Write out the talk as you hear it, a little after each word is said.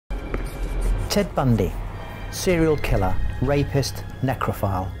Ted Bundy, serial killer, rapist,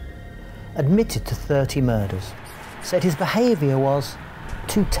 necrophile, admitted to 30 murders, said his behaviour was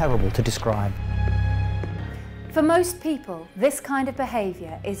too terrible to describe. For most people, this kind of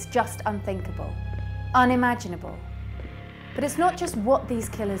behaviour is just unthinkable, unimaginable. But it's not just what these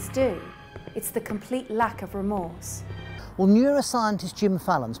killers do, it's the complete lack of remorse. Well, neuroscientist Jim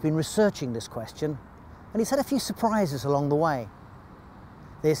Fallon's been researching this question, and he's had a few surprises along the way.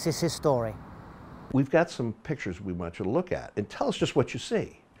 This is his story. We've got some pictures we want you to look at, and tell us just what you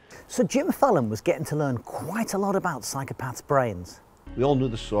see. So Jim Fallon was getting to learn quite a lot about psychopaths' brains. We all knew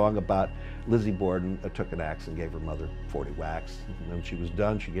the song about Lizzie Borden took an axe and gave her mother 40 whacks. And when she was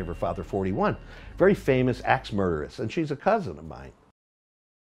done, she gave her father 41. Very famous axe murderess, and she's a cousin of mine.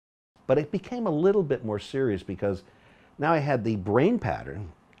 But it became a little bit more serious because now I had the brain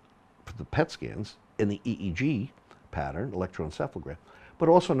pattern for the PET scans and the EEG pattern, electroencephalogram, but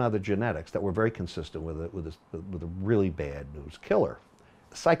also now the genetics that were very consistent with a really bad news killer,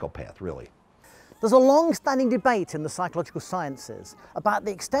 a psychopath, really. There's a long-standing debate in the psychological sciences about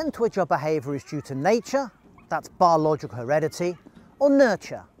the extent to which our behaviour is due to nature, that's biological heredity, or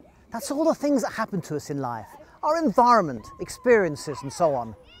nurture. That's all the things that happen to us in life, our environment, experiences, and so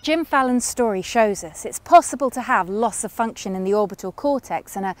on. Jim Fallon's story shows us it's possible to have loss of function in the orbital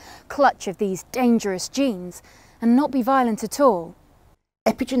cortex and a clutch of these dangerous genes and not be violent at all.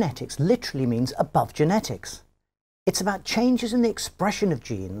 Epigenetics literally means above genetics. It's about changes in the expression of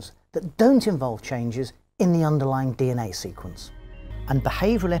genes that don't involve changes in the underlying DNA sequence. And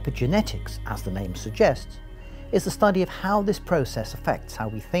behavioural epigenetics, as the name suggests, is the study of how this process affects how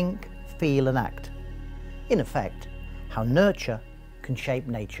we think, feel and act. In effect, how nurture can shape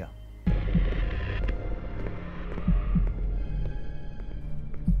nature.